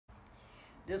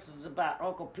This is about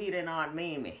Uncle Peter and Aunt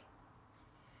Mamie.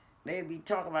 They'd be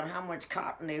talking about how much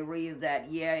cotton they raised that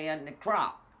year in the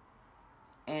crop.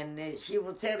 And she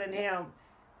was telling him,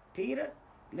 Peter,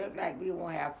 look like we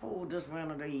won't have food this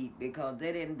winter to eat because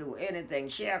they didn't do anything.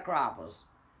 Sharecroppers.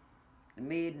 They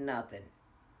made nothing.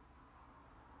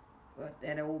 But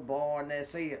that old barn, they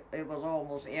say it was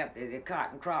almost empty. The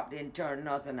cotton crop didn't turn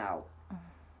nothing out.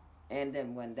 And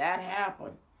then when that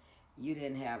happened, you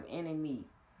didn't have any meat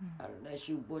unless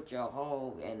you butcher a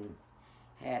hog and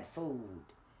had food.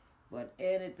 But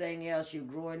anything else you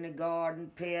grow in the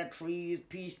garden, pear trees,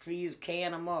 peach trees,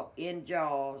 can them up in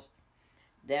jars,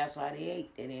 that's how they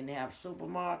ate. They didn't have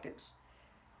supermarkets,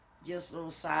 just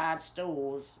little side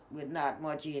stores with not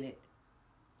much in it.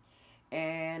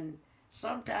 And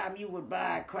sometimes you would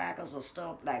buy crackers or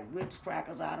stuff like Ritz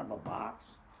crackers out of a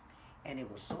box, and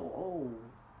it was so old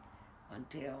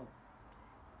until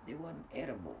they wasn't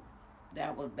edible.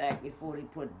 That was back before they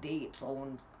put dates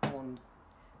on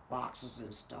boxes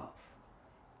and stuff.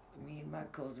 Me and my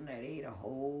cousin had ate a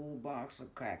whole box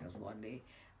of crackers one day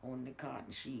on the cotton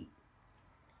sheet.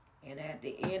 And at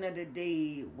the end of the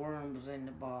day, worms in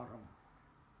the bottom.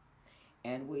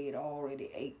 And we had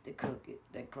already ate the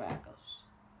crackers.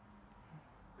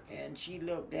 And she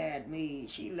looked at me,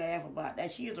 she laughed about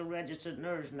that. She is a registered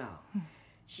nurse now.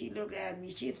 She looked at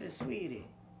me, she said, sweetie,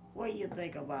 what do you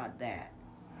think about that?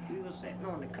 We were sitting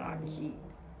on the cotton sheet.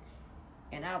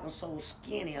 And I was so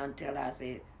skinny until I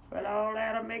said, well, all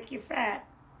that'll make you fat.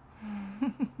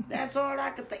 That's all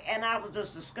I could think. And I was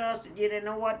just disgusted. You didn't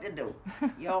know what to do.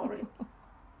 You already.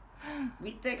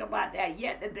 We think about that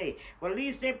yet today. Well, at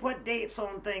least they put dates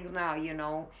on things now, you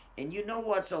know, and you know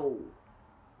what's old.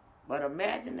 But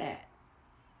imagine that.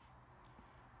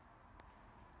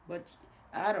 But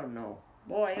I don't know.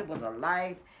 Boy, it was a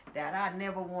life that I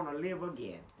never want to live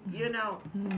again. You know.